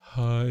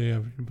Hi,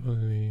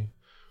 everybody.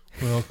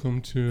 Welcome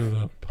to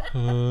the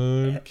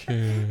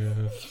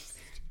podcast.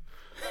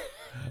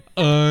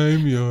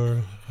 I'm your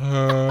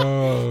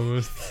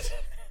host.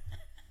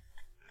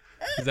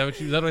 Is that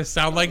what I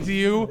sound like to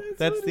you?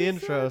 That's the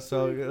intro,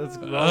 so let's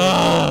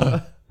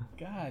go.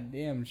 God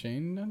damn,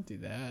 Shane, don't do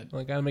that.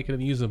 Well, I gotta make it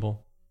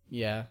unusable.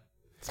 Yeah.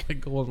 It's my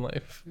goal in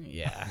life.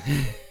 Yeah.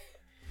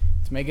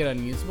 To make it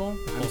unusable?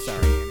 I'm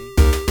sorry, Annie.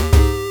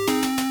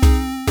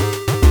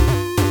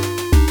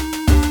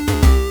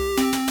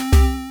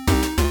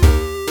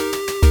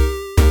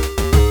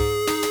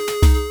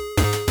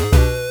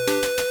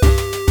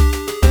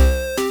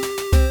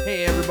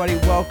 Hey, everybody,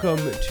 welcome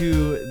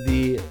to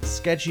the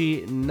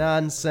Sketchy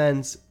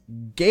Nonsense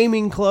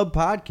Gaming Club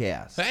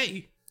podcast.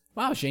 Hey,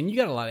 Wow, Shane, you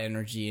got a lot of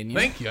energy in you.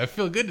 thank you. I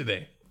feel good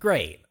today.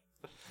 Great.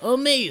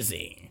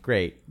 Amazing.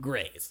 Great.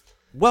 Great.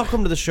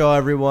 Welcome to the show,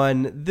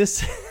 everyone.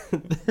 This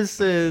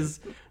is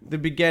the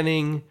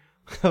beginning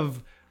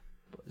of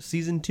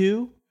season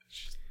 2.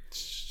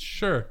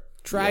 Sure.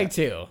 Try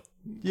to.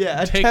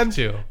 Yeah, Take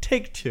two.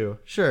 Take 2.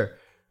 Sure.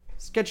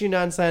 Sketchy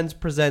Nonsense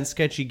presents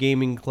Sketchy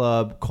Gaming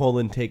Club :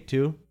 Take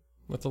 2.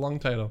 That's a long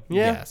title.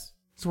 Yeah, Yes.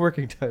 it's a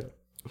working title.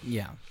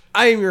 Yeah.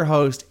 I am your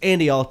host,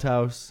 Andy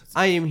Althouse.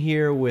 I am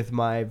here with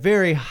my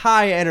very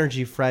high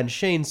energy friend,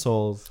 Shane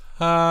Souls.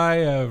 Hi,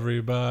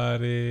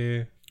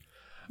 everybody.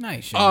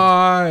 Nice, Shane.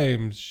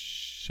 I'm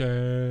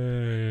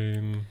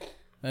Shane.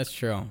 That's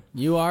true.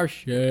 You are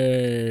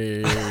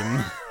Shane.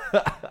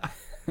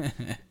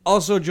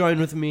 Also joined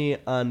with me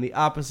on the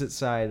opposite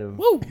side of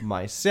Woo.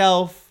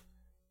 myself,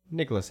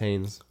 Nicholas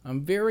Haynes.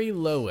 I'm very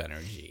low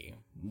energy,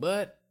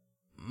 but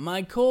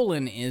my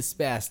colon is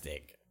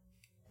spastic.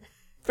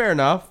 Fair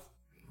enough.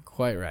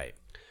 Quite right.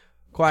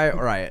 Quiet,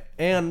 right.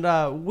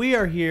 And we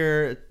are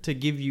here to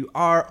give you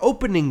our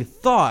opening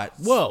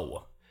thoughts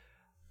Whoa.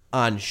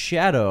 on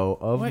Shadow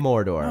of What?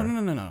 Mordor.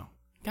 No.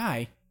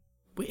 Guy,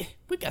 we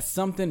got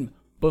something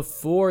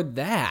before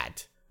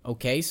that.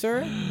 Okay,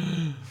 sir?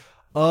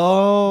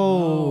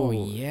 Oh,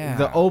 yeah.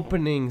 The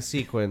opening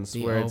sequence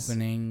The where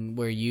opening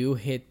where you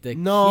hit the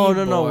No,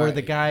 keyboard. where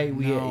the guy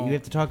No. you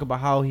have to talk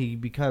about how he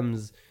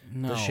becomes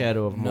the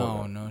Shadow of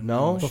Mordor.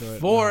 No.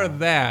 Before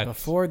that,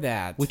 Before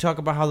that. We talk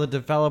about how the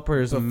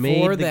developers made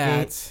Before the game.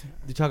 that.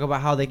 We talk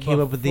about how they came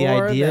up with the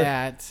Before idea.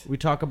 that. We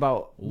talk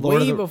about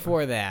Lord Way of the,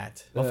 before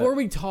that. Before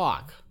we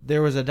talk.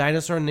 There was a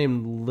dinosaur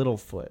named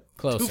Littlefoot.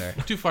 Closer.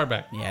 too far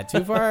back. Yeah,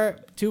 too far,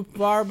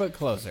 but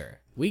closer.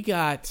 We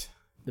got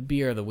the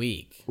beer of the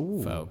week,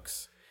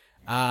 folks.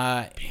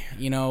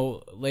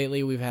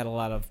 Lately we've had a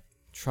lot of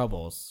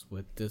troubles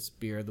with this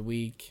beer of the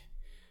week.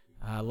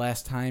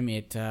 Last time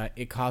it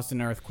caused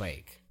an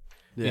earthquake.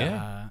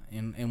 Yeah.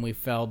 And we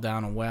fell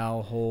down a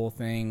well, whole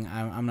thing.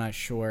 I'm not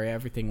sure.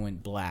 Everything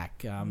went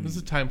black. This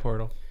is a time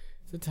portal.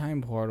 It's a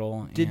time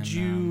portal. Did and,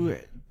 you?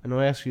 I know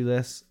I asked you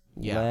this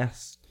Yeah.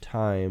 last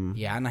time.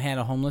 Yeah, and I had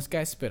a homeless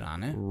guy spit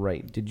on it.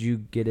 Right. Did you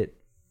get it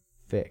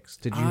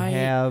fixed? Did you I-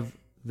 have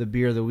the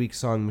beer of the week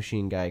song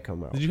machine guy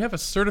come out? Did you have a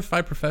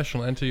certified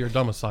professional enter your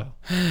domicile?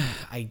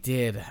 I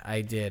did,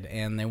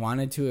 and they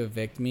wanted to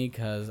evict me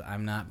because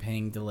I'm not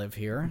paying to live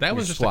here. That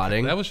was You're just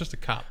swatting. that was just a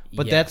cop.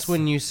 But Yes. that's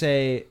when you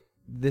say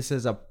this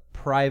is a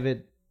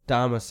private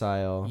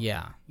domicile,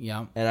 Yeah.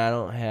 and I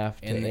don't have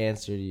to And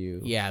answer to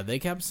you. Yeah, they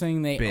kept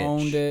saying they Bitch.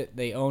 owned it.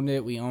 They owned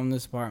it. We own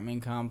this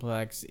apartment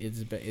complex.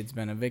 It's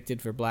been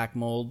evicted for black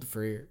mold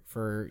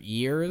for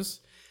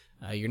years.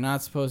 You're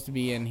not supposed to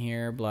be in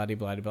here. Blah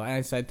blah blah. And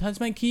I said, touch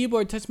my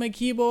keyboard.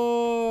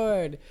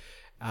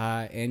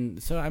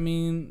 And so I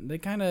mean,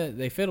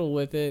 they fiddle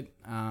with it.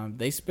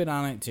 They spit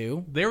on it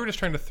too. They were just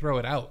trying to throw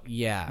it out.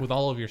 Yeah. With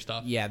all of your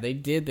stuff. Yeah, they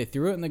did. They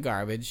threw it in the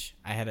garbage.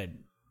 I had to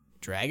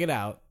drag it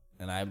out,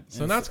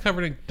 So now it's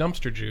covered in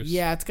dumpster juice.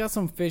 Yeah, it's got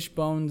some fish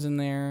bones in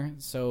there,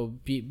 so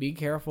be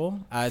careful.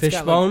 It's Fish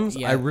got, bones?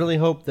 yeah, I really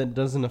hope that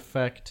doesn't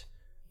affect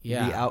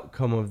yeah. the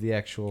outcome of the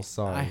actual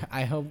song.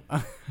 I hope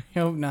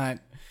not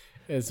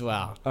as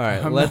well. All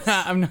right,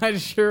 I'm not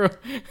sure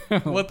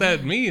What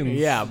that means.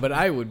 Yeah, but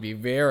I would be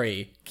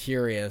very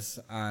curious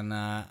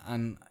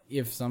on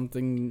if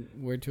something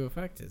were to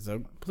affect it.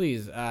 So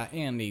please,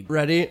 Andy.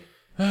 Ready?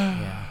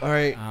 Yeah. All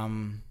right.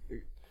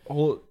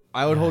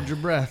 I would hold your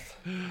breath.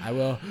 I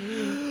will.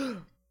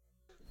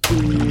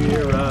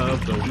 Beer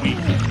of the week.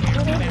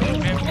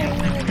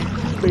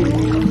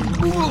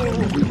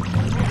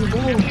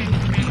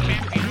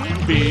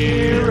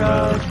 Beer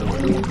of the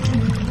week.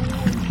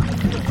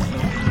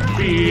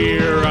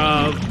 Beer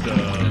of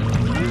the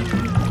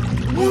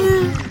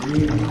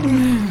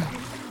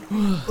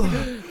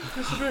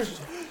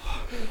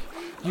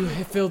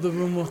It filled the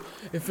room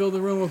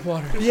with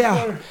water.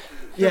 Yeah.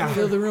 Yeah.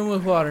 Filled the room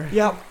with water.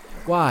 Yep.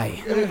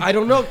 Why? I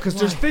don't know, because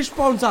there's fish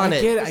bones on I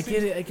it.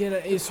 get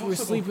it.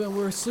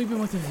 We're sleeping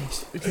with the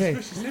fish. Okay.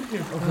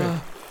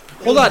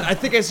 Hold on. I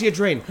think I see a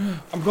drain.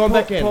 I'm going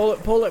back in.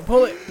 Pull it.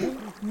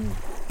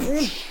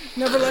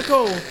 Never let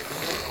go.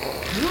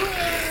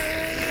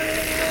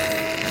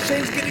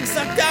 Shane's getting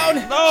sucked down.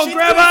 Oh, Shane's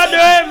grab getting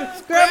onto sucked-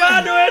 him! Grab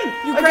onto him!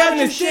 You I grabbing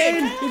got his you, dick.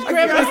 Shane. He's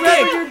grabbing his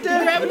grabbing dick. your He's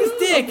dick. grabbing his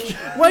dick.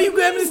 Why are you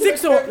grabbing his dick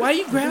so? Why are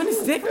you grabbing his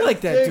dick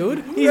like that,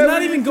 dude? He's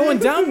not even going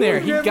down there.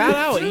 He got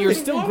out. You're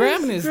still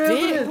grabbing his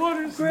dick.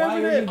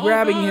 Why are you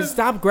grabbing his?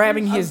 Stop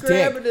grabbing his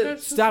dick. grabbing it.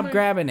 Stop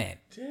grabbing it.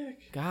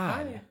 Dick.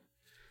 God.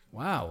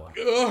 Wow.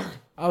 Ugh.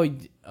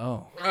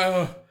 Oh.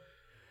 Ugh.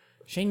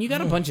 Shane, you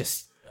got a bunch of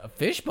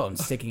fish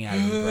bones sticking out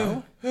of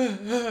you,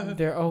 bro.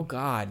 There. Oh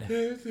God.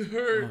 It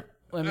hurt.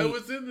 Let I me-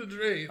 was in the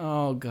drain.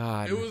 Oh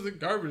God. It was a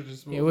garbage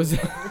disposal. It was.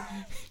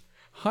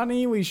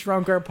 Honey, we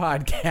shrunk our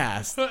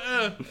podcast.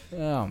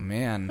 Oh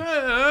man.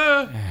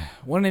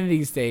 One of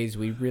these days,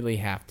 we really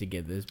have to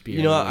get this beer.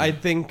 You know, I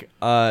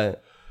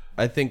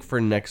think for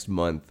next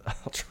month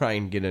I'll try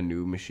and get a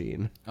new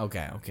machine.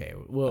 Okay.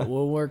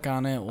 We'll work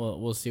on it.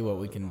 We'll see what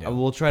we can do.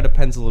 We'll try to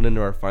pencil it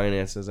into our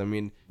finances. I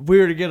mean, if we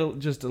were to get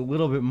just a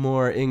little bit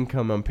more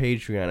income on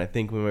Patreon, I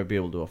think we might be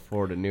able to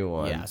afford a new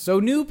one. Yeah. So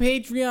new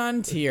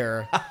Patreon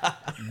tier,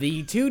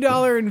 the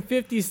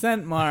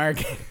 $2.50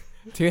 mark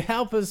to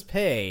help us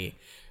pay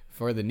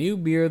for the new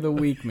beer of the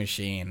week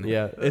machine.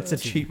 Yeah, it's a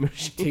cheap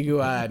machine.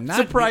 To not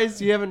Surprised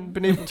you haven't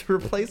been able to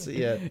replace it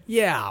yet.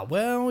 Yeah,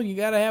 well, you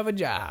gotta have a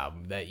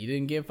job that you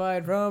didn't get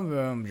fired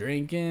from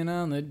drinking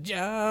on the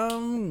job.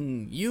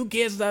 You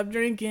can't stop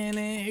drinking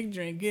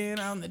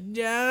on the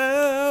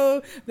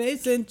job. They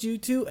sent you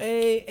to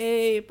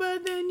AA,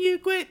 but then you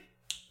quit.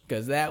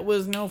 Cause that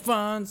was no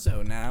fun,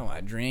 so now I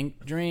drink,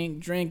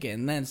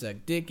 and then suck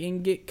dick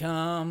and get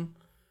cum.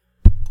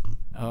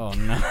 Oh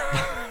no.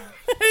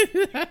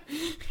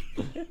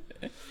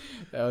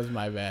 That was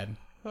my bad.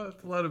 Oh,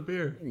 that's a lot of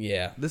beer.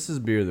 Yeah. This is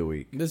beer of the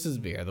week. This is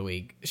beer of the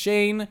week.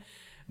 Shane,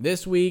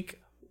 this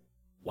week,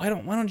 why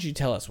don't you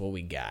tell us what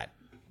we got?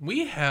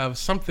 We have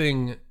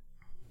something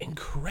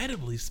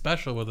incredibly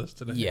special with us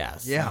today.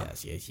 Yes. Yeah.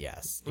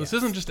 Yes. This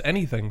isn't just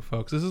anything,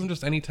 folks. This isn't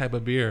just any type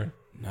of beer.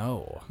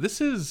 No.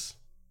 This is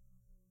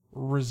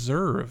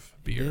reserve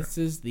beer. This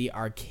is the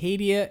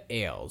Arcadia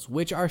Ales,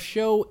 which our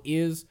show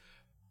is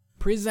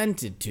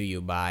presented to you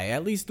by.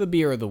 At least the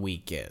beer of the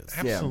week is.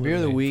 Yeah, beer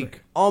of the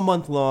week, all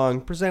month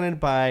long, presented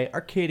by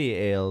Arcadia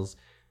Ales.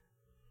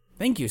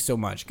 Thank you so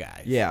much,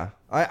 guys. Yeah,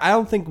 I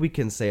don't think we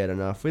can say it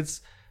enough.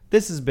 This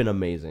has been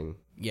amazing.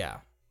 Yeah.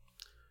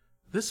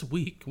 This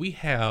week we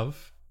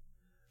have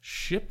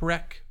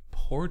Shipwreck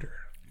Porter.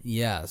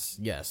 Yes.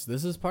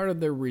 This is part of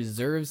the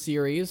Reserve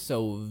series,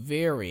 so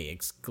very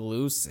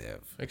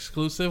exclusive.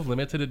 Exclusive,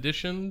 limited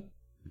edition.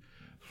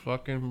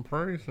 Fucking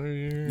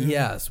pricey.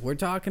 Yes, we're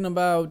talking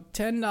about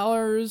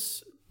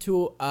 $10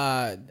 to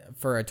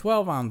for a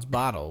 12-ounce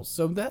bottle,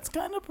 so that's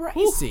kind of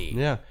pricey.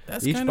 Yeah,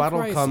 That's each kinda bottle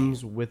pricey.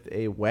 comes with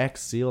a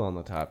wax seal on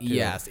the top, too.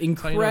 Yes,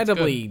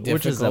 incredibly good.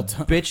 Which is a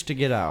difficult. bitch to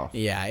get out.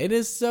 Yeah, it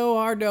is so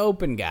hard to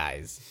open,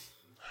 guys.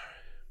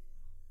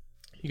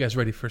 You guys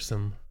ready for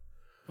some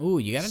Ooh,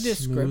 you got a smooth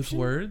description?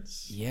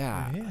 words?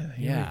 Yeah. Here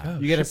Yeah. we go.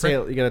 You gotta say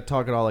Shipwreck- it, you gotta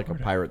talk it all like a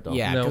pirate, though.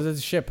 Yeah, No. because it's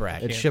a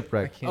shipwreck. It's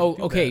shipwreck. Oh,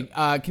 do okay.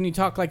 that. Can you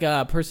talk like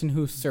a person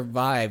who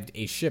survived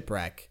a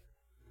shipwreck?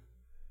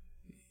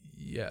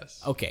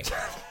 Yes. Okay,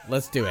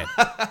 let's do it.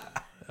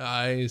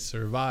 I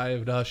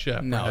survived a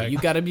shipwreck. No, you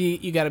gotta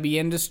be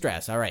in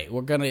distress. All right,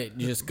 we're gonna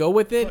just go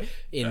with it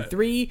in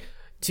 3,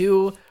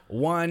 2,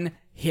 1.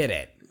 Hit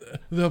it.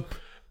 The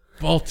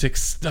Baltic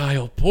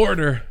style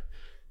porter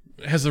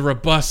has a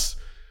robust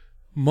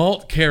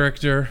malt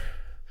character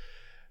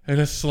and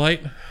a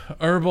slight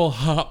herbal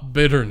hop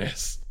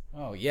bitterness.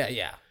 Oh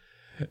yeah.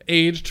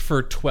 Aged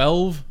for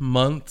 12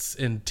 months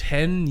in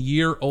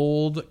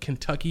 10-year-old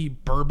Kentucky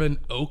bourbon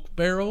oak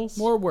barrels.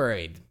 More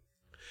worried.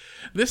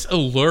 This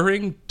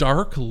alluring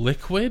dark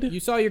liquid You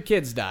saw your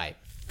kids die.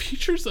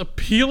 features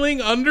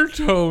appealing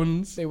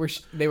undertones They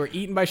were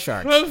eaten by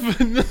sharks. of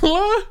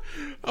vanilla,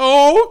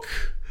 oak,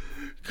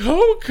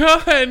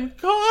 coca, and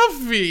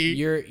coffee.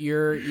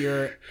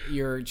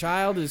 Your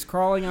child is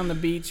crawling on the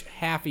beach,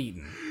 half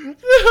eaten.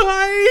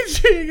 The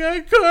aging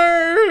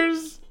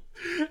occurs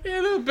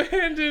in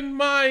abandoned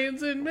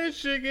mines in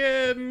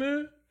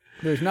Michigan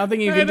There's nothing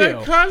you can at do.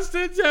 a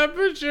constant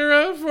temperature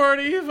of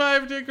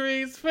 45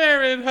 degrees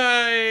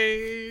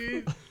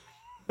Fahrenheit.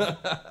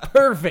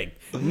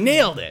 Perfect.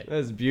 Nailed it.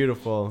 That's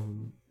beautiful.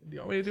 Do you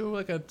want me to do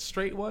like a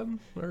straight one?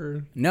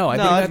 Or No, I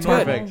No, think that's that's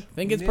good. perfect. I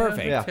think it's Yeah.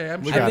 perfect. Yeah, Okay,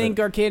 I'm we sure. got I think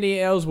it.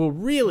 Arcadia Ales will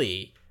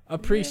really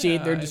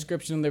appreciate their Yeah.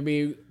 description of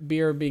their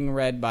beer being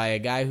read by a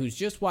guy who's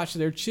just watched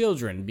their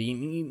children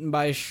being eaten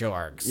by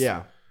sharks.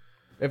 Yeah.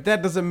 If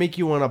that doesn't make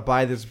you want to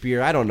buy this beer,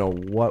 I don't know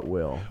what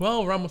will.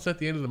 well, we're almost at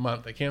the end of the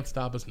month. They can't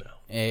stop us now.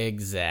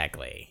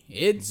 Exactly.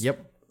 It's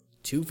Yep.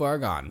 too far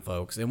gone,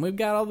 folks. And we've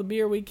got all the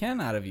beer we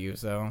can out of you.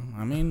 So,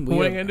 I mean,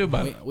 What are you gonna do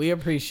about it? we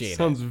appreciate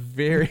Sounds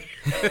very.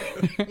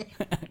 it.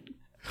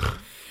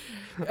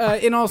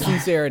 In all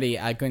sincerity,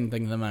 I couldn't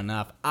think of them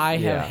enough. I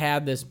have Yeah.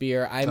 had this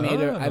beer. I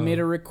made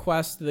a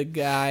request to the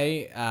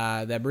guy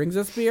that brings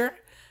us beer.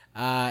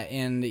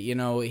 And you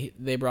know,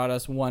 they brought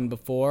us one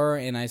before,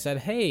 and I said,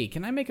 "Hey,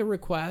 can I make a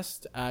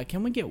request?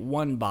 Can we get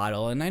one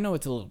bottle?" And I know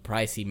it's a little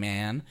pricey,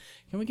 man.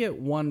 Can we get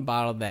one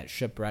bottle of that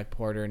Shipwreck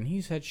Porter? And he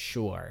said,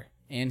 "Sure."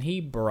 and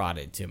he brought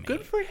it to me.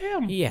 Good for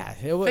him. Yeah,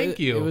 Thank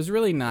you. It was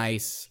really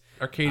nice.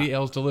 Arcadia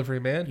L's delivery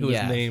man, who is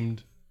yes.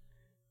 named.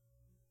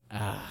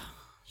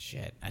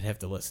 Shit, I'd have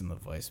to listen to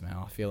the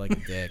voicemail. I feel like a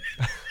dick.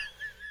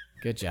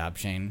 Good job,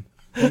 Shane.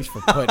 Thanks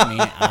for putting me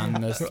on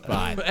the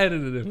spot.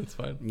 Edit it in. It's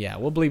fine. Yeah,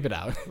 we'll bleep it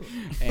out.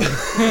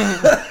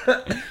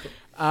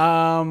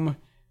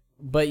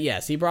 But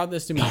yes, he brought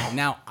this to me.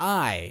 Now,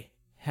 I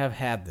have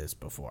had this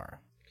before.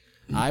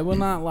 I will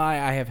not lie,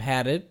 I have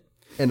had it.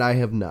 And I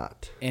have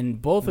not. And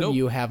both of Nope.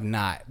 you have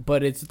not.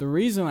 But it's the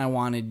reason I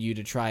wanted you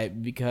to try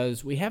it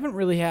because we haven't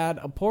really had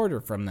a porter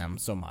from them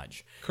so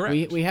much.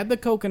 Correct. We had the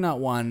coconut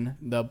one,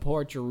 the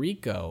Puerto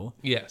Rico.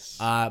 Yes.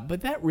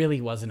 But that really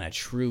wasn't a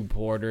true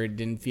porter. It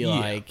didn't feel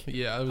like.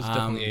 Yeah, it was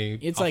definitely a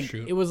It's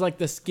offshoot. like it was like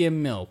the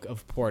skim milk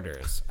of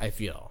porters. I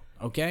feel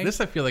okay.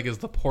 This I feel like is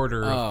the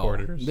porter of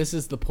porters. This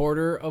is the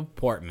porter of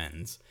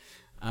Portmans.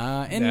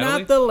 And Natalie?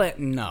 not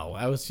the no,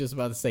 I was just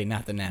about to say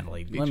not the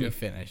Natalie. Let me you.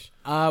 finish.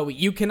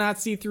 You cannot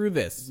see through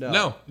this.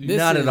 No, This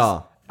Not is- at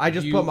all. I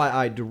just you- put my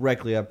eye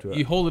directly up to it.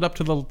 you hold it up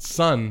to the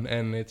sun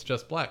and it's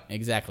just black.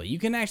 Exactly. You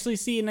can actually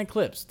see an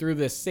eclipse through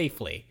this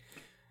safely.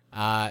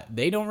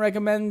 They don't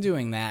recommend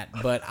doing that,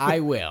 but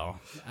I will.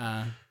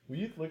 Will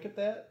you look at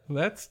that?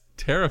 That's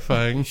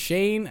terrifying.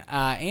 Shane,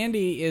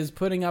 Andy is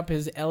putting up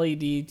his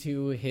LED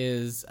to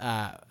his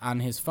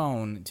on his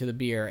phone to the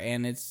beer,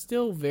 and it's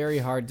still very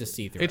hard to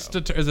see through. It's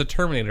a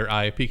Terminator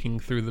eye peeking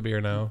through the beer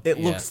now. It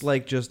Yes. looks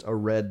like just a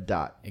red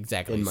dot.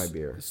 exactly in my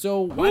beer. So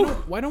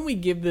why don't we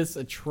give this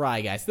a try,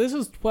 guys? This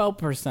is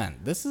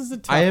 12%. This is a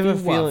toughy I have a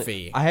wuffy.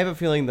 feeling. I have a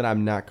feeling that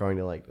I'm not going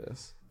to like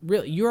this.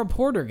 Really, you're a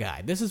porter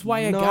guy. This is why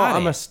I No, got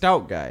I'm it. a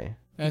stout guy.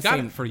 Got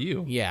it for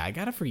you. Yeah, I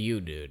got it for you,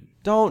 dude.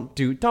 Don't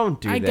do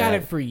that. I got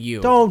it for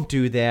you. Don't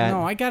do that.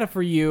 No, I got it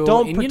for you.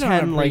 Don't and pretend you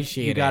don't like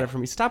appreciate you got it for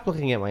me. Stop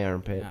looking at my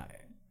armpit.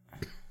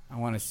 I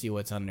want to see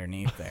what's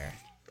underneath there.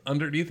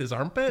 Underneath his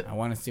armpit? I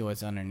want to see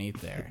what's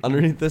underneath there.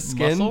 Underneath the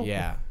skin. Muscle?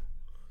 Yeah.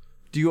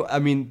 Do you? I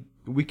mean,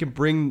 we can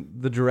bring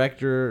the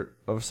director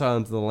of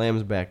Silence of the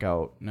Lambs back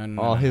out. No,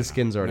 All no, his no.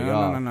 skin's already no,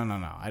 off.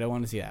 No. I don't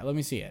want to see that. Let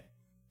me see it.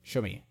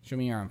 Show me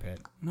your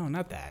armpit. No,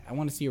 not that. I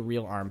want to see a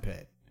real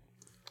armpit.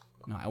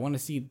 No, I want to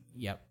see.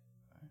 Yep.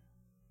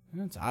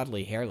 It's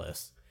oddly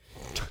hairless.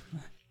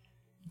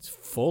 It's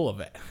full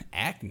of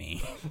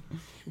acne.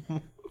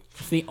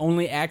 It's the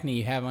only acne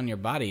you have on your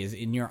body is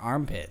in your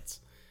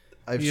armpits.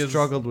 I've He has-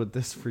 struggled with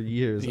this for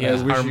years. He I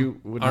has wish you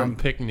would. arm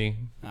pickney.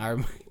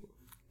 Arm.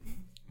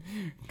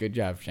 Good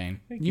job, Shane.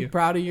 you.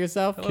 proud of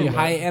yourself? You man.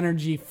 high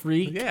energy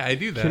freak? Yeah, I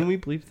do that. Can we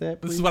bleep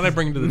that? This Please? is what I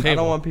bring to the I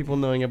table. don't want people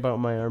knowing about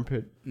my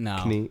armpit.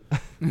 No. Knee.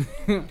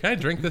 Can I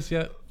drink this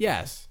yet?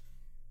 Yes.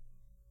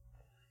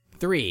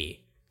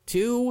 3,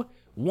 2,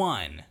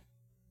 1.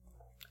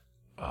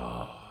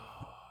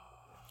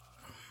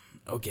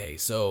 Okay,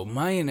 so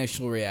my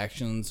initial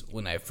reactions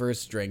when I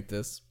first drank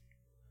this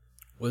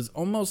was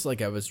almost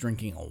like I was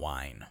drinking a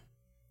wine.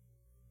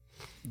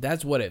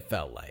 That's what it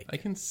felt like. I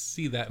can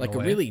see that in Like a a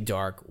way. really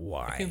dark I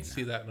wine. can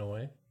see that in a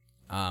way.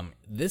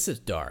 This is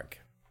dark.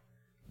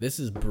 This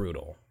is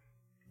brutal.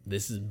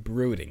 This is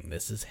brooding.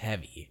 This is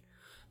heavy.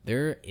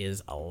 There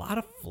is a lot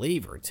of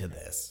flavor to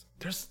this.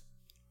 There's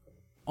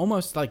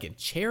Almost like a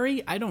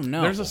cherry. I don't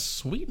know. there's a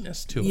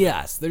sweetness to it.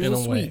 Yes, there's in a a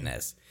way.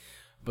 sweetness,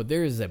 but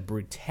there is a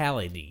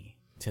brutality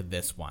to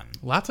this one.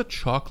 Lots of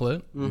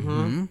chocolate.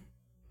 Mm-hmm.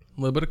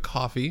 A little bit of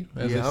coffee,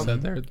 as Yeah. I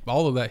said there.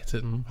 All of that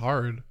hitting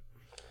hard.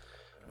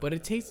 But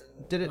it tastes.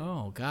 Did it?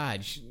 Oh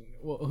God,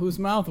 well, whose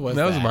mouth was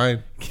That that? was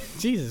mine.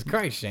 Jesus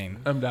Christ, Shane.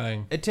 I'm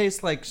dying. It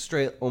tastes like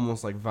straight,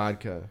 almost like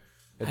vodka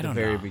at the don't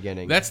very know.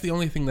 beginning. That's the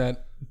only thing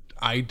that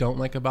I don't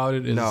like about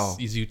it is, No.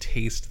 is you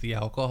taste the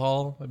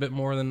alcohol a bit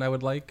more than I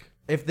would like.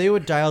 If they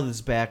would dial this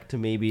back to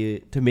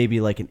maybe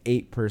like an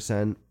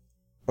 8%,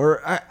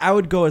 or I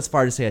would go as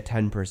far to say a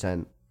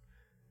 10%.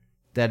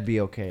 That'd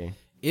be okay.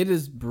 It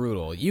is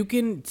brutal. You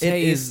can It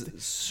taste.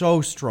 is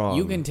so strong.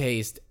 You can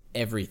taste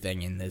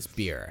everything in this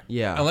beer.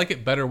 Yeah. I like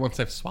it better once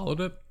I've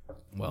swallowed it.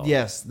 Well,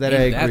 Yes, that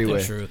ain't I agree the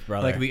with. truth,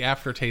 brother. Like the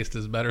aftertaste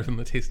is better than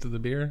the taste of the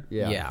beer.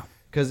 Yeah.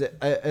 Because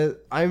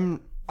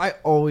I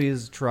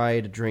always try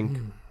to drink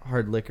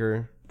hard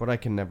liquor, but I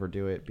can never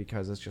do it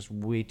because it's just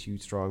way too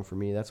strong for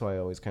me. That's why I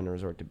always kind of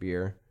resort to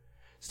beer.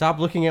 Stop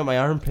looking at my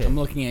armpit. I'm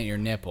looking at your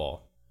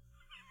nipple.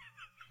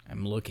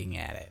 I'm looking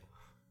at it.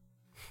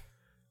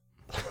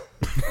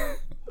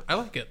 I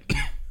like it.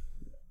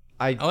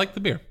 I I like the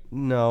beer.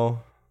 no,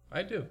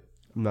 I do.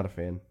 I'm not a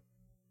fan.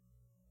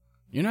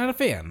 You're not a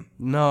fan.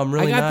 No, I'm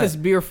really I got not. this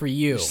beer for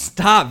you.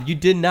 Stop! You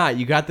did not.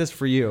 You got this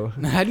for you.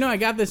 No, I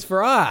got this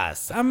for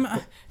us. Don't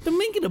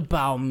make it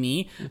about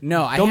me.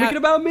 No, Don't make it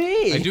about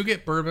me. I do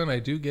get bourbon. I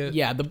do get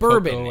the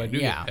bourbon. cocoa, I do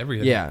yeah. get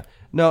everything. Yeah.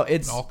 No, It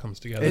it's all comes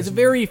together. It's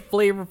very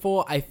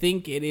flavorful. I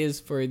think it is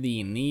for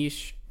the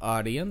niche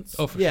audience.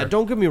 oh, for yeah. sure.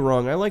 Don't get me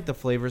wrong. I like the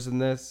flavors in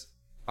this.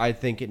 I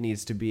think it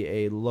needs to be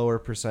a lower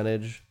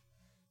percentage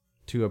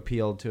to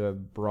appeal to a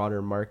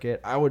broader market.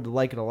 I would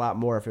like it a lot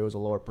more if it was a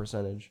lower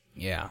percentage.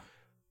 Yeah.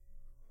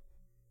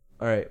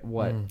 All right,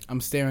 what? I'm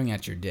staring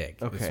at your dick.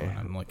 This Okay. one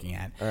I'm looking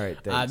at. All right,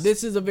 thanks.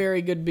 This is a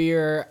very good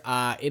beer.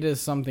 It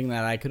is something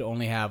that I could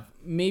only have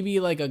maybe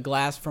like a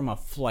glass from a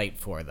flight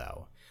for,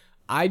 though.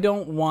 I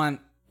don't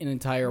want an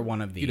entire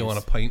one of these. You don't want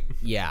a pint?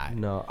 Yeah.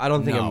 No, I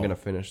don't think I'm No. gonna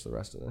finish the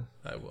rest of this.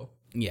 I will.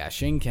 Yeah,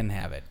 Shane can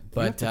have it.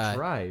 You have But to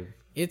drive.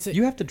 it's a,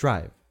 You have to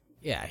drive.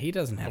 yeah, he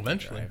doesn't have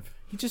Eventually. to drive.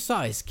 He just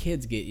saw his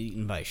kids get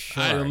eaten by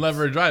sharks. I'll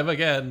never drive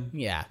again.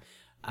 Yeah.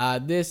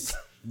 This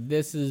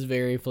is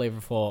very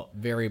flavorful,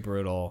 very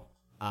brutal.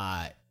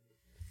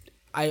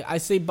 I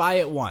say buy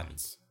it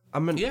once.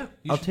 I'm gonna. Yeah,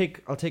 you I'll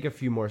should- take a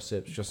few more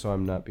sips just so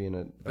I'm not being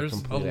a There's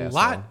complete a asshole.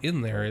 lot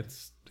in there.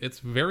 It's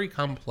very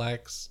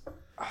complex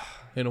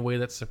in a way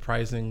that's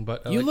surprising,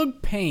 but You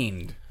look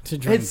pained to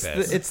drink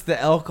this. It's the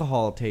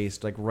alcohol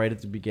taste like right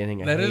at the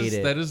beginning. I hate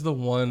it. that is the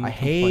one I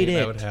hate complaint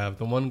I it. would have.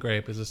 The one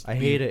grape is just I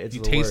hate it. It's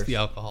you the taste worst. the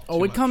alcohol. Oh,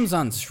 too it much. comes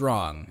on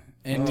strong,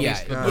 and yeah,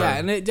 tastes the yeah,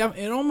 and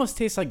it almost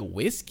tastes like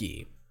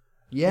whiskey.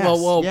 Yes.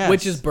 well, yes.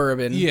 which is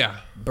bourbon. Yeah,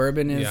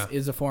 Bourbon Yeah.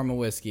 is a form of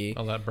whiskey.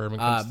 I'll let bourbon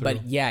comes through.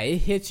 But yeah, it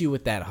hits you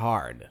with that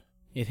hard.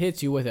 It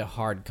hits you with it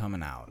hard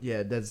coming out.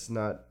 Yeah, that's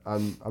not.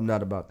 I'm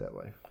not about that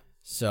life.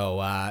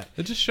 So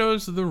It just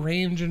shows the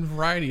range and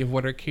variety of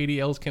what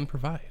Arcadia Ales can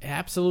provide.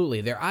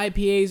 absolutely, their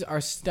IPAs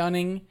are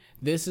stunning.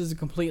 This is a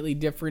completely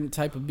different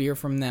type of beer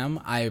from them.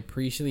 I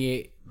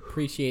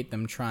appreciate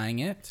them trying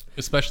it.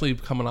 Especially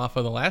coming off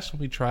of the last one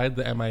we tried,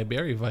 the MI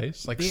Berry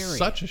Vice. Like Very.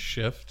 such a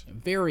shift.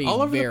 Very,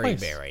 All over the very, place.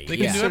 very. They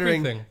can yeah. do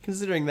everything.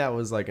 Considering that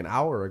was like an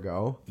hour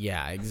ago,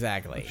 Yeah,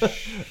 exactly.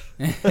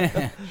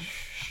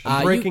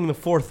 I'm breaking the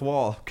fourth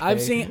wall.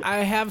 okay? I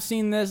have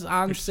seen this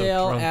on so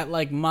sale drunk. at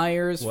like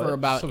Myers for What?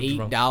 about So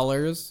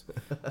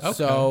 $8.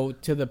 So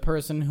to the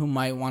person who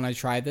might want to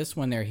try this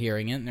when they're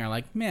hearing it and they're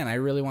like, man, I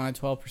really want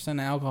a 12%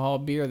 alcohol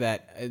beer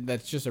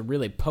that's just a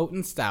really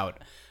potent stout.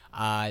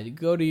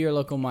 Go to your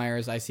local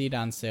Myers. I see it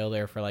on sale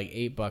there for like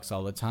 $8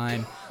 all the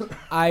time.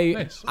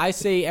 Nice. I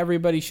say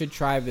everybody should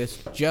try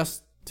this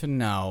just to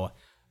know.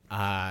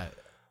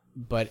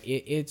 But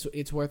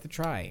it's worth a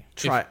try.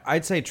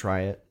 I'd say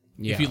try it.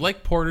 Yeah. If you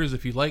like porters,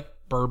 if you like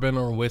bourbon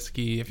or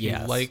whiskey, if you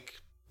Yes. like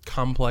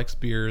complex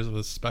beers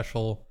with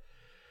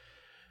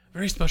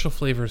very special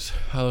flavors,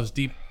 those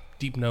deep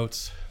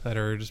notes that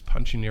are just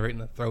punching you right in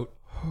the throat,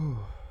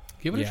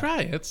 give it Yeah. a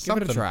try. It's Give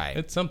it a something. try.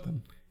 It's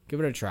something. Give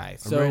it a try.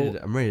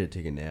 I'm ready to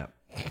take a nap.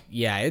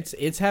 Yeah, it's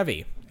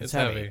heavy. It's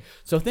heavy. heavy.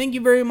 So thank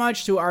you very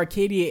much to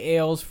Arcadia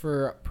Ales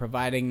for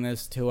providing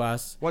this to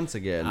us. Once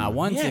again.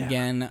 Once Yeah.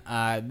 again,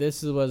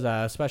 this was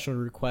a special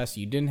request.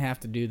 You didn't have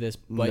to do this,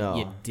 but No.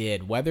 you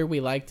did, whether we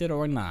liked it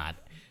or not.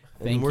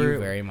 Thank you we're-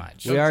 very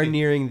much. We are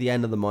nearing the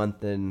end of the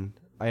month, and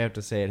I have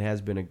to say it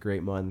has been a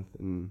great month,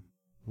 and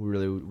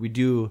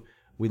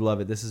we love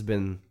it. This has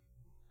been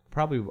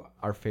probably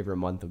our favorite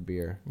month of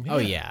beer. Oh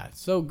yeah,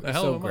 so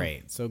hell of a month.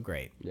 great, so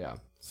great. Yeah.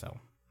 So,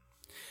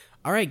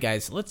 all right,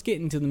 guys, let's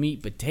get into the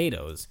meat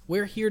potatoes.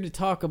 We're here to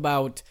talk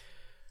about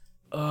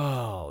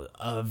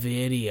a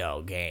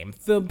video game.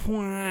 The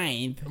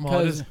point. Well,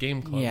 it 'cause- is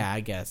Game Club. Yeah, I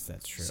guess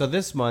that's true. So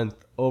this month,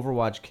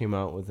 Overwatch came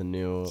out with a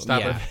new.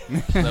 Stop Yeah.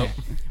 it. Nope.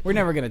 We're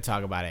never gonna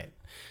talk about it.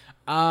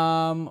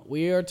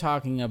 We are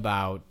talking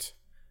about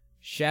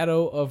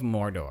Shadow of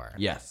Mordor.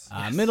 Yes.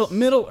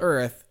 Middle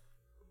Earth.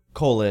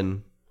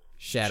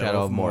 Shadow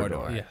Shadow of of Mordor.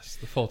 Mordor. Yes,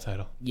 the full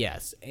title.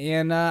 Yes,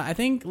 and I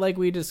think like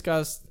we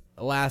discussed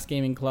last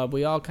gaming club,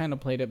 we all kind of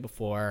played it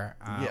before.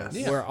 Yes.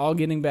 Yeah. We're all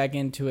getting back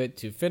into it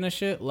to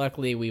finish it.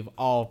 Luckily, we've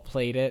all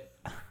played it,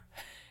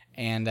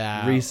 and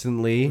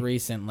recently,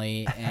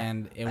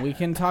 and we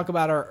can talk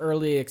about our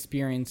early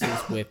experiences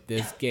with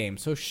this game.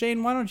 So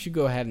Shane, why don't you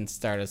go ahead and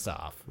start us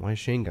off? Why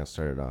Shane got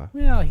started off?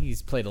 Well,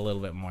 he's played a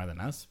little bit more than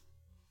us.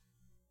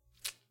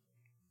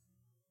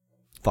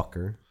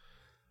 Fucker.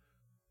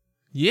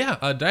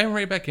 Yeah, diving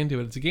right back into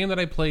it. It's a game that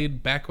I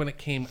played back when it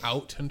came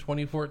out in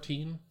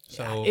 2014.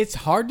 So It's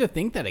hard to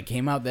think that it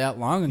came out that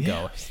long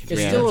ago. It's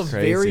Yeah, still a that's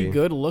very crazy.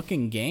 good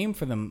looking game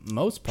for the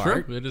most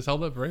part. true, it has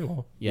held up very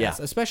well. Yes,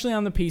 Yeah. especially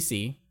on the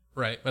PC.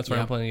 Right, that's why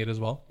Yep. I'm playing it as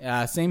well.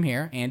 Same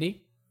here,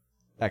 Andy.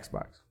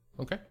 Xbox.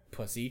 Okay.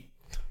 Pussy.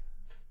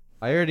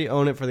 I already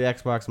own it for the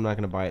Xbox. I'm not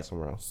going to buy it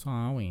somewhere else.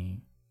 Sorry.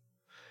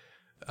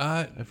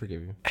 I I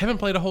forgive you. haven't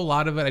played a whole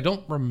lot of it. I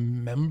don't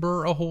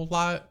remember a whole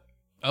lot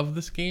of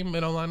this game,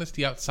 in all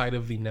honesty, outside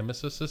of the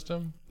Nemesis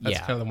system. That's Yeah.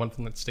 kind of the one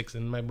thing that sticks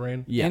in my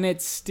brain. Yeah. And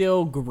it's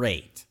still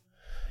great.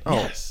 Oh.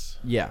 Yes.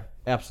 Yeah,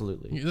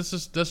 absolutely. Let's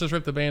just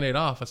rip the Band-Aid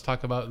off. Let's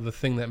talk about the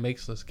thing that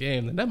makes this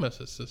game, the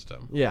Nemesis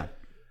system. Yeah.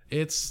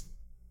 It's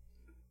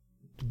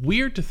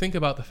weird to think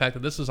about the fact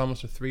that this is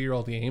almost a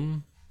 3-year-old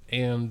game,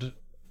 and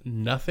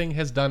nothing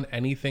has done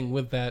anything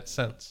with that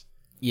since.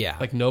 Yeah.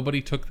 Like,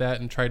 nobody took that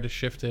and tried to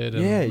shift it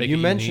and Yeah, make you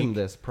it mentioned unique.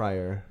 this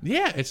prior.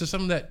 Yeah, it's just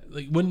something that,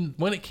 like, when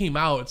it came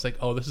out, it's like,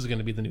 oh, this is going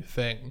to be the new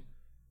thing.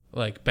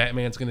 Like,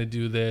 Batman's going to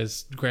do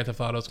this, Grand Theft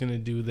Auto's going to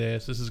do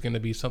this, this is going to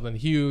be something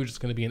huge, it's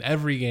going to be in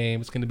every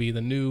game, it's going to be the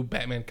new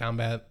Batman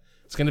combat,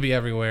 it's going to be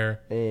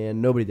everywhere.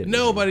 And nobody did.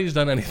 Nobody's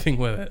done anything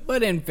with it.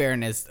 but in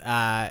fairness,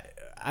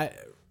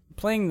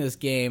 playing this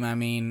game, I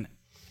mean,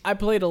 I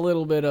played a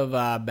little bit of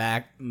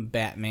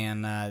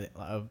Batman,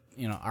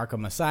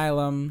 Arkham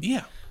Asylum.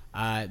 Yeah.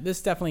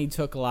 This definitely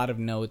took a lot of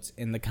notes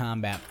in the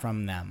combat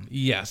from them.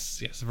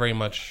 Yes, very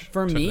much.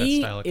 For took that me,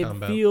 style of it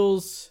combat.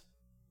 feels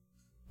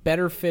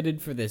better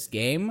fitted for this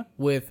game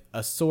with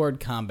a sword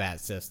combat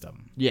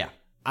system. Yeah.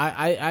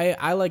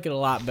 I like it a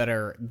lot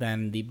better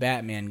than the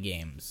Batman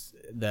games,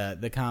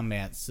 the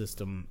combat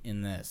system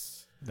in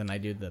this, than I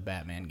do the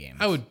Batman games.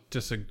 I would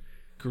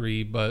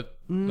disagree, but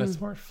that's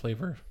more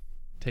flavor,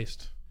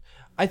 taste.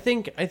 I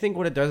think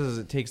what it does is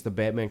it takes the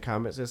Batman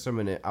combat system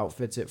and it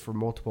outfits it for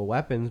multiple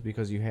weapons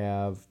because you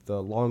have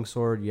the long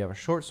sword, you have a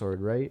short sword,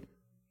 right?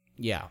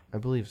 Yeah. I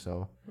believe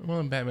so.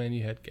 Well, in Batman,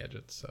 you had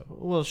gadgets, so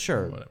Well,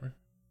 sure. whatever.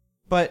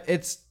 But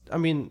it's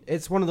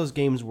one of those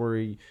games where,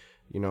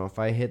 if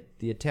I hit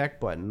the attack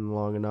button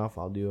long enough,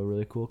 I'll do a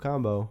really cool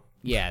combo.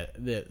 Yeah,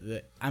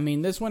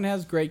 this one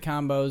has great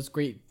combos,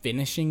 great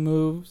finishing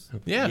moves.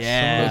 Yeah,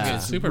 Yeah. some of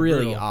It's it's super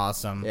really brutal.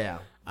 awesome. Yeah.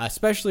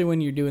 Especially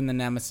when you're doing the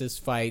Nemesis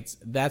fights,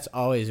 that's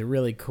always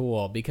really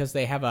cool because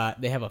they have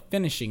a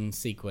finishing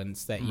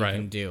sequence that you Right.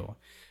 can do,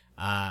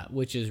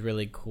 which is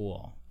really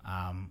cool.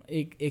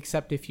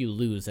 Except if you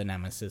lose a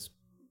Nemesis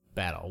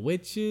battle,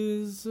 which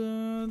is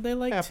they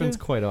like Happens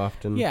to. quite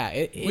often.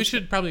 Yeah, We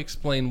should probably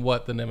explain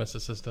what the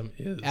Nemesis system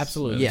is.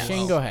 absolutely. Yes.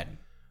 Shane, go ahead.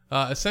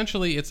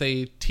 Essentially, it's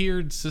a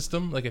tiered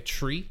system, like a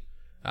tree,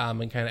 and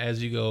kind of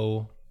as you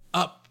go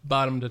up,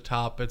 bottom to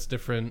top, it's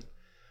different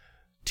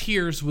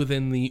tiers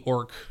within the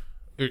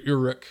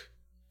Uruk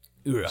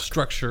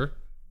structure,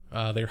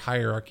 their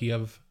hierarchy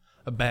of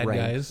bad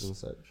Ranks guys. and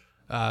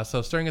such.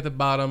 So starting at the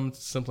bottom,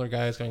 simpler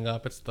guys going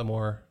up, it's the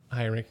more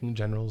high-ranking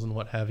generals and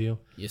what have you.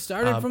 You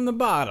started from the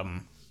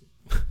bottom.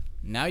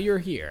 Now you're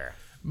here.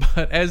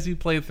 But as you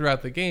play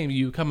throughout the game,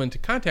 you come into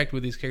contact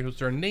with these characters,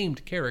 which are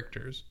named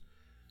characters,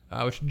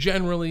 which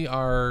generally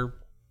are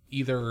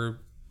either...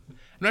 I'm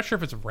not sure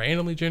if it's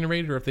randomly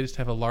generated or if they just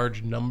have a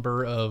large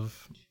number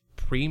of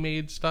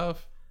pre-made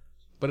stuff,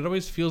 but it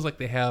always feels like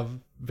they have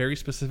very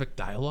specific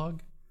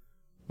dialogue,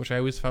 which I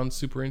always found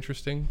super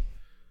interesting,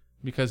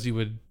 because you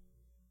would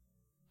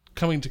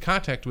come into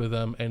contact with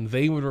them and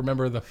they would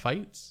remember the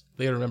fights.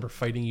 They would remember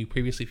fighting you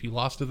previously if you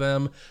lost to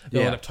them.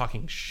 They'll end up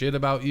talking shit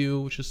about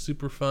you, which is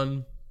super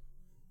fun.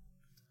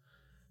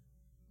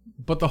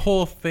 But the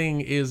whole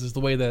thing is the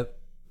way that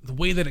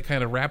it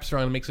kind of wraps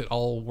around and makes it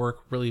all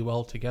work really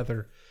well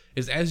together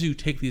is as you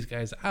take these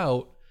guys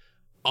out,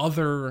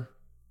 other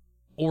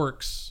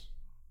orcs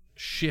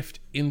shift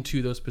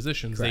into those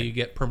positions. Correct. They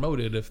get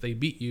promoted if they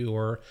beat you,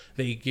 or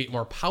they get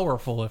more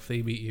powerful if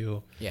they beat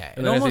you. Yeah, it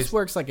And then as almost they-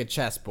 works like a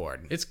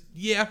chessboard.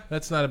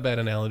 that's not a bad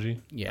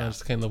analogy. Yeah.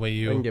 That's kind of the way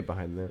I can you... get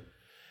behind that.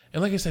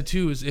 And like I said,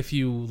 too, is if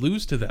you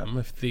lose to them,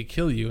 if they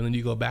kill you, and then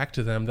you go back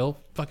to them, they'll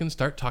fucking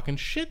start talking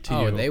shit to you.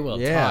 Oh, they will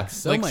Yeah. talk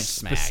so like much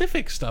smack.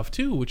 specific stuff,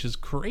 too, which is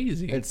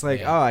crazy. It's like,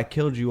 Yeah. oh, I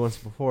killed you once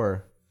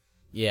before.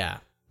 Yeah.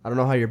 I don't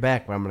know how you're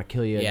back, but I'm going to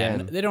kill you Yeah,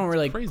 again. they don't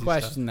really crazy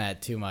question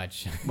that too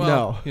much.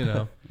 well,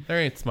 no.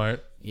 They ain't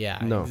smart. Yeah,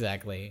 No.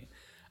 exactly.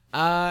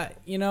 I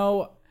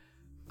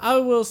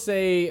will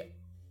say,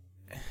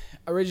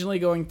 originally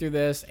going through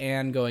this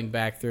and going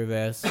back through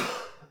this,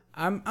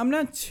 I'm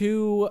not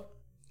too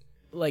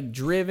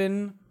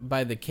driven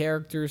by the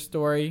character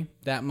story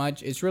that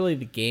much. It's really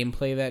the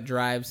gameplay that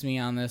drives me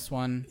on this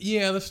one.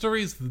 Yeah, the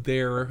story's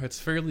there. It's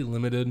fairly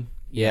limited,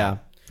 Yeah.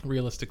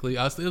 realistically.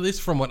 At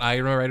least from what I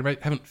remember. I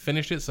haven't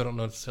finished it, so I don't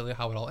know necessarily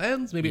how it all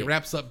ends. Maybe it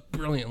wraps up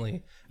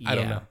brilliantly. I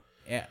don't know.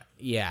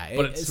 Yeah,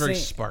 But it's very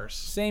same, sparse.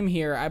 Same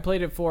here. I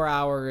played it 4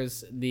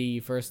 hours the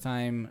first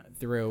time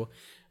through.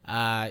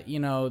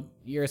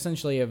 You're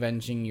essentially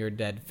avenging your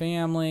dead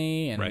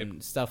family and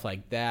Right. stuff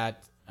like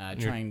that.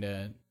 Trying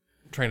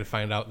to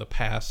find out the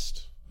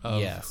past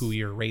of Yes. who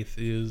your Wraith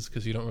is,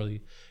 because you don't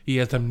really... He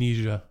has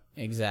amnesia.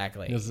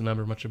 exactly. He doesn't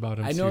remember much about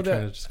him, I so know you're trying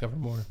that- to discover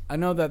more. I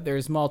know that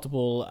there's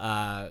multiple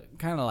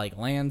kind of like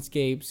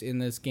landscapes in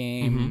this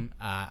game.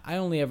 I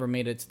only ever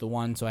made it to the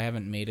one, so I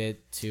haven't made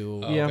it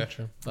to Oh, Yeah.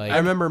 gotcha. like I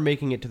remember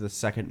making it to the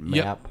second map.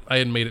 Yep, I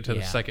had made it to the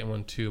Yeah. second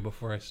one, too,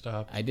 before I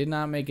stopped. I did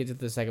not make it to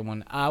the second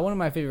one. One of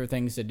my favorite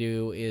things to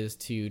do is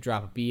to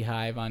drop a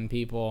beehive on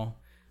people.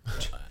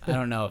 I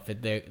don't know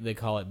if they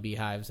call it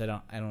beehives. I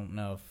don't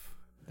know if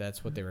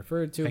that's what they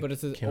refer to, but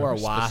it's Can't or a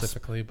remember wasp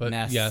specifically, but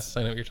nest. yes,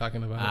 I know what you're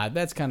talking about.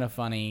 That's kind of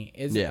funny.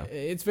 Yeah.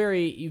 It's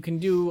very, you can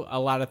do a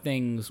lot of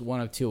things one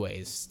of two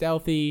ways: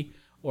 stealthy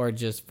or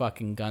just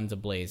fucking guns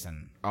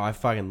a-blazing. Oh, I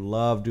fucking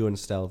love doing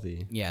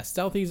stealthy. Yeah,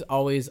 stealthy's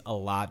always a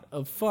lot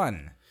of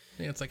fun.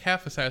 Yeah, it's like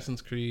half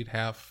Assassin's Creed,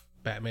 half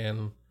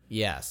Batman.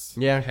 Yes.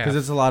 Yeah, because Half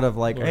it's a lot of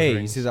like, Lord of the hey, you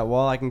Rings. see that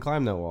wall? I can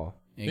climb that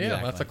wall. Exactly.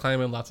 Yeah, lots of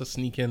climbing, lots of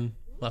sneaking,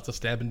 lots of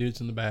stabbing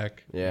dudes in the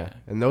back. Yeah,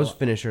 and those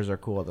finishers are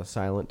cool. The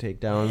silent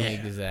takedowns.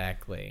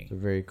 Exactly. They're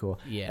very cool.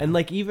 Yeah. And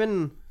like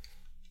even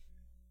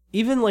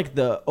like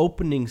the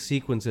opening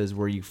sequences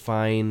where you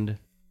find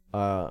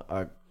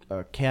a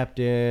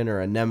captain or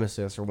a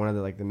nemesis or one of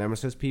the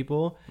nemesis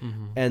people,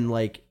 and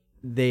like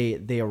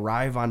they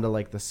arrive onto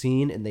like the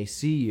scene and they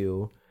see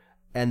you,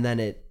 and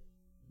then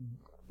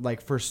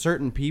like for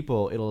certain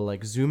people, it'll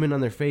like zoom in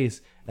on their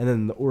face, and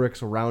then the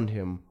Oryx around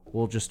him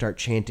will just start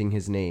chanting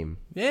his name.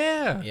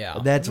 Yeah. Yeah.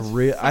 That's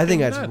real. I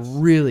think that's nuts.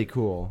 really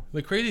cool.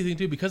 The crazy thing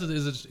too, because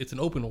it's an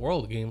open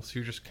world game, so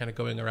you're just kind of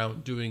going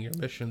around doing your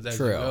missions as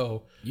True. you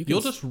go. You can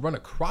You'll just run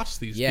across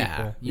these Yeah,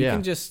 people. you Yeah.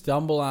 can just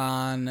stumble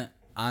on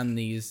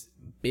these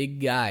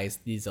big guys,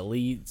 these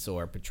elites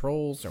or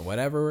patrols or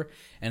whatever,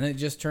 and it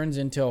just turns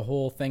into a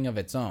whole thing of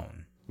its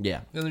own.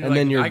 Yeah. And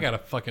then you're like, I gotta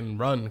fucking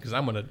run because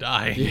I'm gonna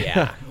die.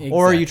 Yeah,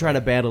 Or you exactly. try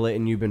to battle it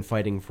and you've been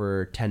fighting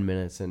for 10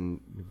 minutes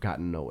and you've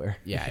gotten nowhere.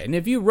 Yeah, and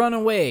if you run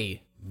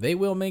away, they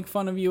will make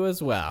fun of you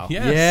as well.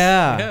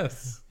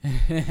 Yes.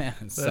 Yeah.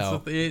 Yes.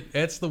 So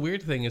That's the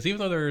weird thing is even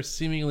though they're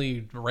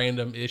seemingly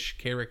random-ish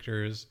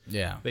characters,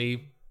 yeah,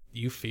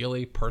 you feel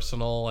a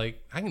personal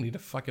like I need to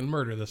fucking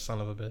murder this son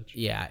of a bitch.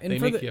 yeah, and They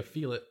for make the, you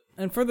feel it.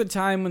 and for the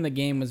time when the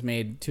game was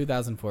made,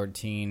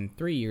 2014,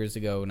 3 years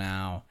ago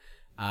now,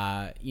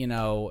 you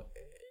know,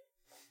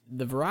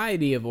 the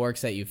variety of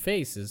orcs that you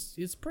face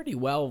is pretty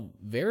well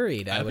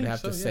varied. I would think have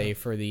so, to yeah. say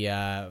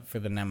for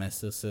the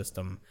Nemesis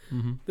system.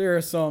 Mm-hmm. There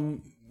are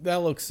some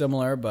that look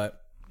similar, but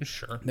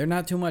Sure. they're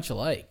not too much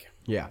alike.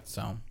 Yeah.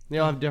 So They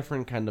all have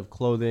different kind of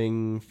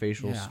clothing,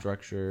 facial Yeah.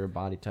 structure,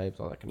 body types,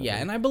 all that kind of yeah,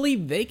 thing. and I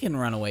believe they can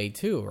run away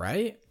too,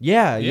 right?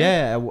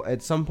 Yeah.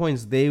 At some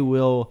points, they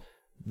will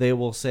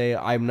say,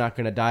 "I'm not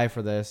going to die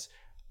for this.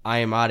 I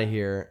am out of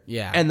here."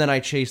 Yeah. and then I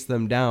chase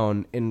them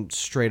down and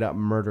straight up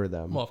murder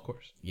them. Well, of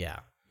course. Yeah.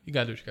 You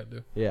gotta do what you gotta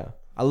do. Yeah,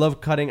 I love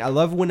cutting. I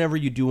love whenever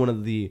you do one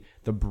of the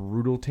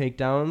brutal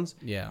takedowns.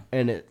 Yeah.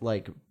 and it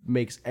like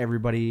makes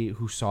everybody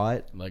who saw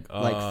it Like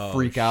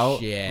freak out.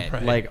 Shit.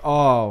 Right. Like,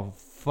 oh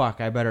fuck,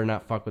 I better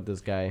not fuck with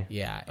this guy.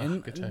 Yeah,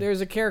 and good time.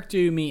 there's a character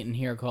you meet in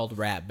here called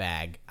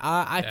Ratbag.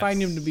 I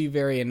find him Yes. to be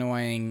very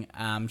annoying.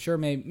 I'm sure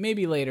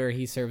maybe later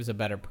he serves a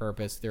better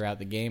purpose throughout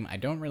the game. I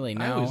don't really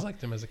know. I always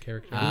liked him as a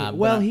character.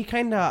 Well, he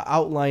kind of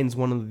outlines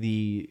one of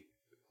the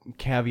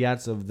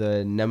caveats of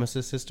the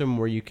Nemesis system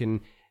where you can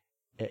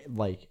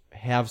like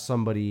have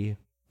somebody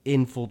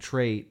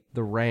infiltrate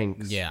the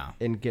ranks Yeah.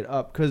 and get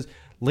up, because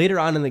later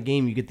on in the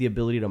game you get the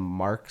ability to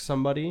mark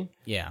somebody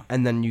Yeah.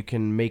 and then you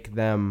can make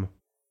them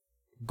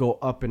go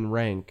up in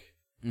rank,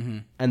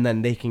 and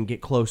then they can get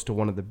close to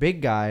one of the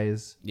big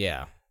guys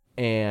Yeah.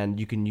 and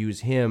you can use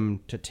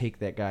him to take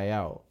that guy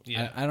out.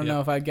 yeah, I don't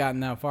know if I'd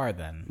gotten that far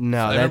then.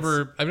 No, I've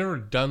never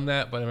done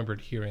that, but I remember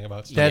hearing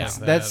about stuff that's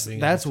like that's that being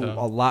that's able a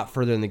to- lot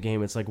further in the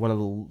game. It's like one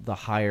of the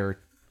higher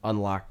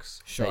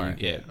unlocks. Sure.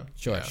 that you yeah, get.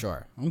 Sure, yeah.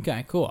 sure.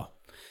 Okay, cool.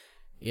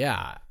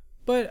 Yeah.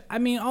 But, I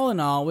mean, all in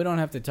all, we don't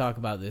have to talk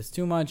about this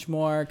too much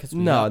more.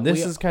 No,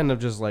 this is kind of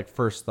just like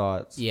first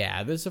thoughts.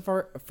 Yeah, this is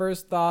our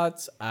first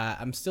thoughts.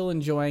 I'm still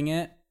enjoying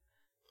it.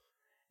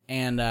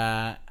 And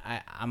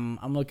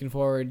I'm looking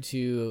forward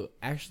to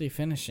actually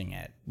finishing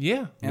it.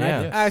 Yeah, And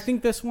Yeah. I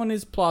think this one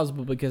is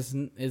plausible because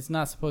it's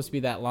not supposed to be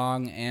that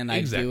long, and I do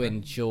Exactly.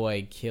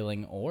 enjoy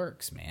killing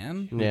orcs,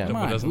 man. Yeah. Come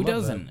Who on, doesn't who love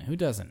doesn't? Who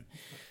doesn't?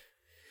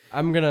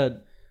 I'm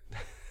gonna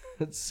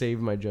save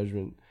my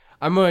judgment.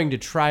 I'm going to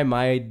try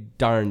my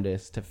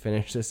darndest to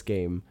finish this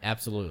game.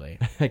 Absolutely.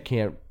 I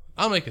can't.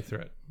 I'll make it through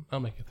it.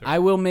 I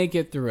will make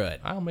it through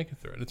it. I'll make it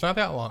through it. It's not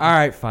that long. All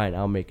right, fine.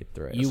 I'll make it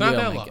through it. You It's not will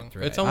that make long. it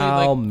through It's it. only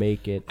I'll like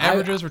make it.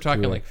 averages. We're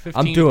talking do like it.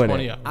 15, I'm doing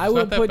 20 it. hours. I It's will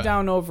not that put bad.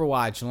 down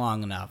Overwatch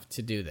long enough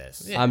to do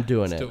this. Yeah, I'm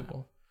doing it's it.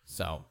 doable.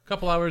 So A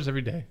couple hours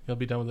every day. You'll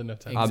be done with it in no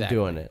time. I'm Exactly.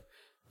 doing it.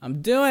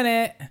 I'm doing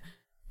it.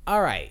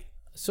 All right.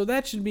 So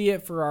that should be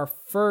it for our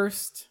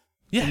first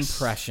Yes.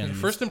 impressions.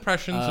 First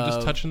impressions of just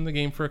of- touching the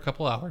game for a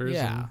couple hours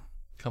Yeah. and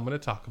coming to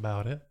talk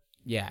about it.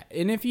 Yeah.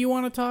 And if you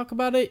want to talk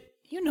about it,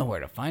 you know where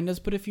to find us.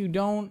 But if you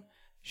don't,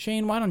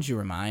 Shane, why don't you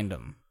remind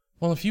them?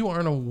 Well, if you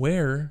aren't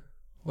aware,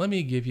 let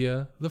me give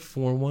you the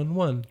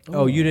 411.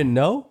 Oh, you didn't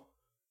know?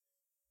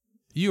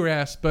 Your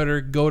ass better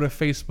go to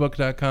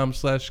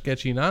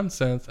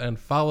facebook.com/sketchynonsense and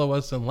follow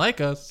us and like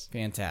us.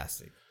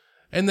 Fantastic.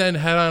 And then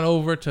head on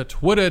over to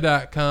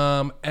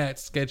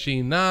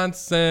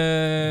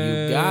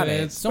twitter.com/sketchynonsense. You got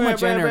it. So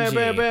much energy.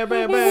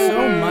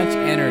 So much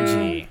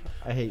energy.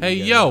 I hate Hey, you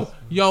guys. yo,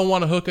 y'all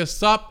want to hook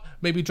us up?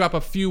 Maybe drop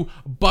a few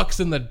bucks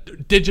in the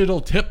digital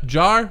tip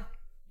jar?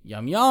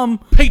 Yum yum.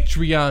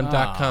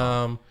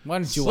 Patreon.com. Why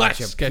don't you watch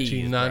your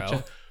sketchy peas,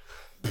 nonsense.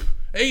 bro?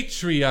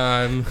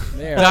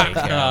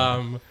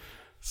 Patreon.com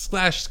 /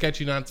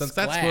 sketchy nonsense.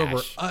 That's where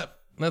we're Splash. up.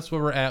 That's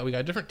where we're at. We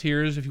got different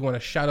tiers. If you want to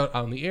shout out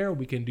on the air,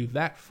 we can do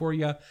that for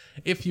you.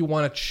 If you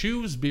want to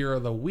choose beer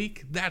of the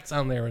week, that's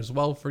on there as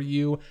well for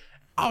you.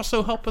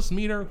 Also, help us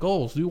meet our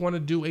goals. We want to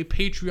do a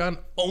Patreon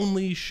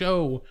only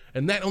show,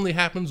 and that only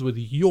happens with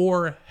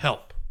your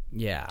help.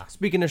 Yeah.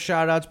 Speaking of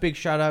shout outs, big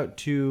shout out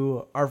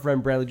to our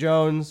friend Bradley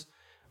Jones,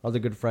 other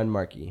good friend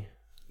Marky.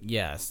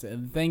 Yes.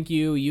 Thank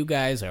you. You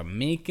guys are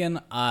making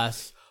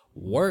us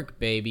work,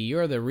 baby.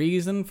 You're the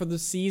reason for the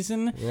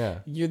season. Yeah.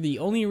 You're the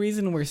only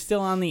reason we're still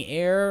on the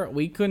air.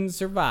 We couldn't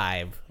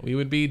survive. We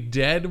would be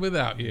dead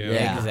without you.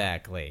 Yeah.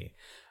 Exactly.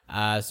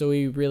 So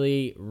we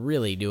really,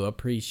 really do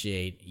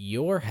appreciate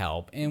your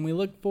help, and we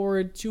look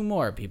forward to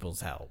more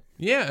people's help.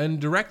 Yeah, and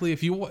directly,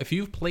 if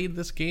you've played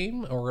this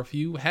game, or if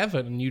you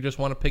haven't and you just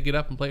want to pick it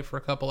up and play it for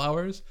a couple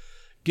hours,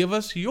 give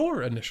us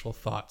your initial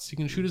thoughts. You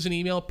can shoot us an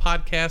email,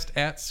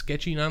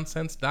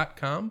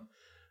 podcast@sketchynonsense.com.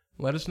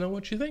 Let us know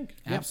what you think.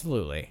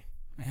 Absolutely.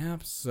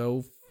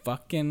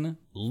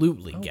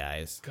 Abso-fucking-lutely,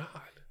 guys. God.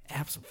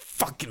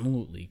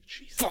 Abso-fucking-lutely.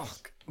 Jesus.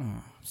 Fuck. Oh,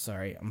 I'm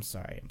sorry.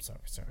 Sorry.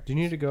 Do you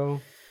need to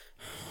go?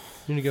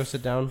 You need to go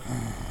sit down?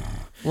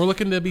 We're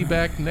looking to be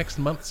back next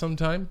month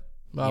sometime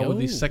with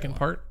the Yo. second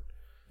part.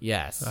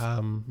 Yes.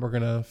 We're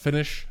going to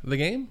finish the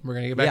game. We're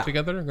going to get back Yeah.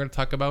 together. We're going to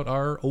talk about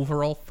our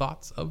overall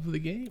thoughts of the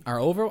game.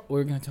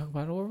 We're going to talk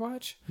about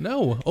Overwatch?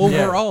 No,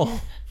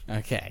 overall.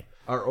 Okay.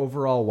 Our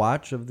overall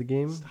watch of the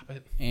game? Stop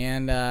it.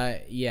 And,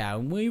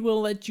 we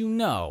will let you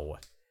know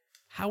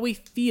how we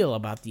feel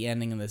about the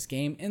ending of this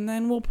game, and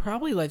then we'll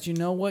probably let you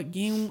know what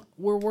game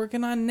we're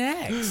working on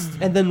next.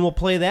 And then we'll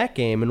play that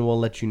game and we'll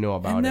let you know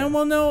about And it. then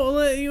we'll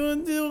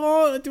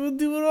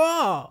do it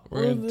all.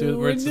 We're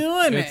We're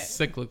doing it. It's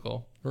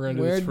cyclical. We're going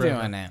to do We're this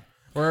forever. doing it.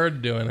 We're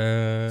doing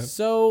it.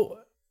 So,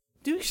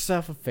 do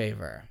yourself a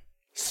favor.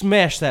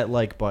 Smash that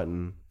like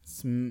button.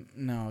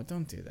 No,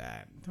 don't do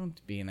that. Don't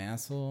be an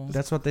asshole.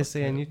 That's what they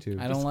say on YouTube.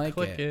 I don't like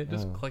Click it. it.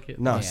 Just click it.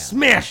 No, Yeah.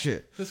 smash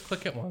it. Just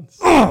click it once.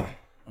 Oh,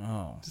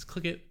 Just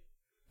click it.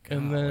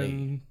 And Golly.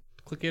 then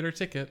click it or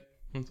tick it.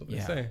 That's what they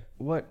Yeah. say.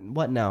 What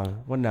now?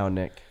 What now,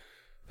 Nick?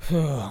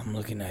 I'm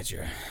looking at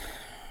your.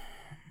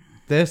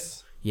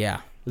 This?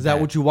 Yeah. Is that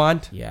what you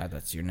want? Yeah,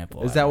 that's your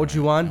nipple. Is that what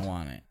you want? I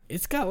want it.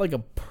 It's got like a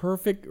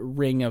perfect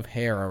ring of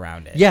hair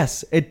around it.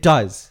 Yes, it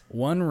does.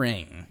 One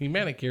ring. He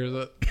manicures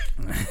it.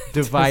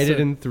 Divided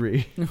in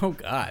 3. Oh,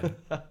 God.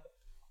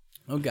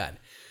 Oh, God.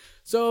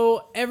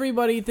 So,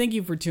 everybody, thank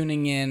you for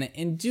tuning in,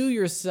 and do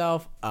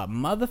yourself a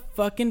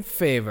motherfucking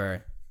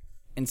favor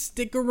and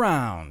stick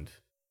around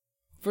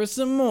for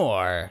some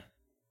more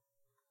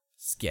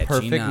sketchy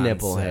Perfect nonsense.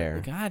 nipple hair.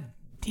 God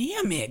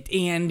damn it,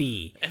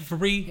 Andy.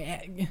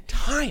 Every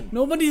time.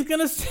 Nobody's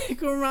gonna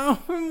stick around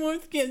for more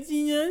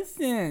sketchy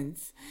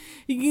nonsense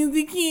because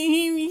they can't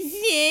hear me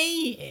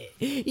say it.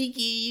 They can't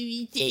hear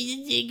me say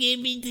that they're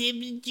gonna be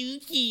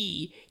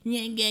Dookie.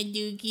 Nyanga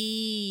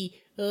Dookie.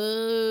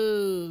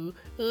 Oh.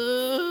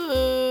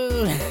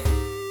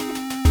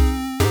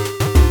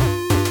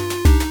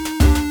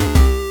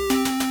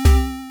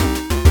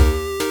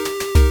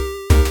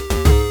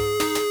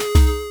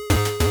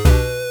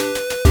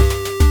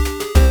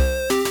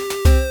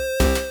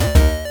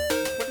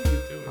 What are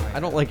you doing? I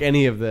don't like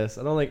any of this.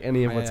 I don't like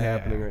any of what's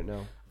happening right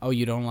now. Oh,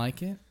 you don't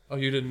like it? Oh,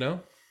 you didn't know?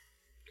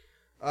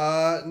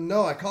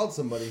 No, I called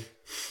somebody.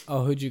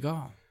 Oh, who'd you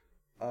call?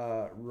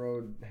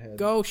 Roadhead.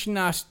 Ghost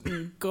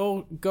nutters.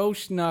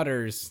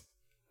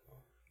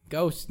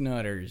 Ghost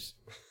nutters.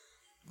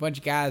 Bunch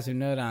of guys who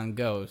nut on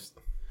ghosts.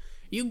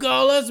 You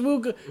call us, we're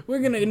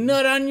gonna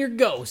nut on your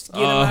ghost. Get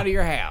him out of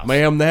your house.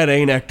 Ma'am, that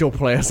ain't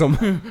ectoplasm.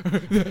 Come.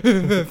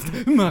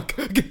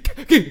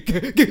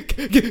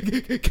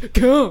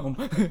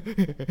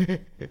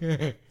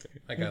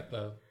 I got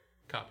the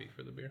copy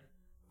for the beer.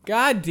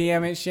 God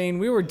damn it, Shane.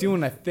 We were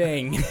doing a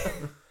thing.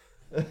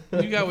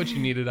 You got what you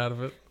needed out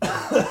of it.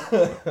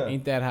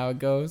 Ain't that how it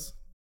goes?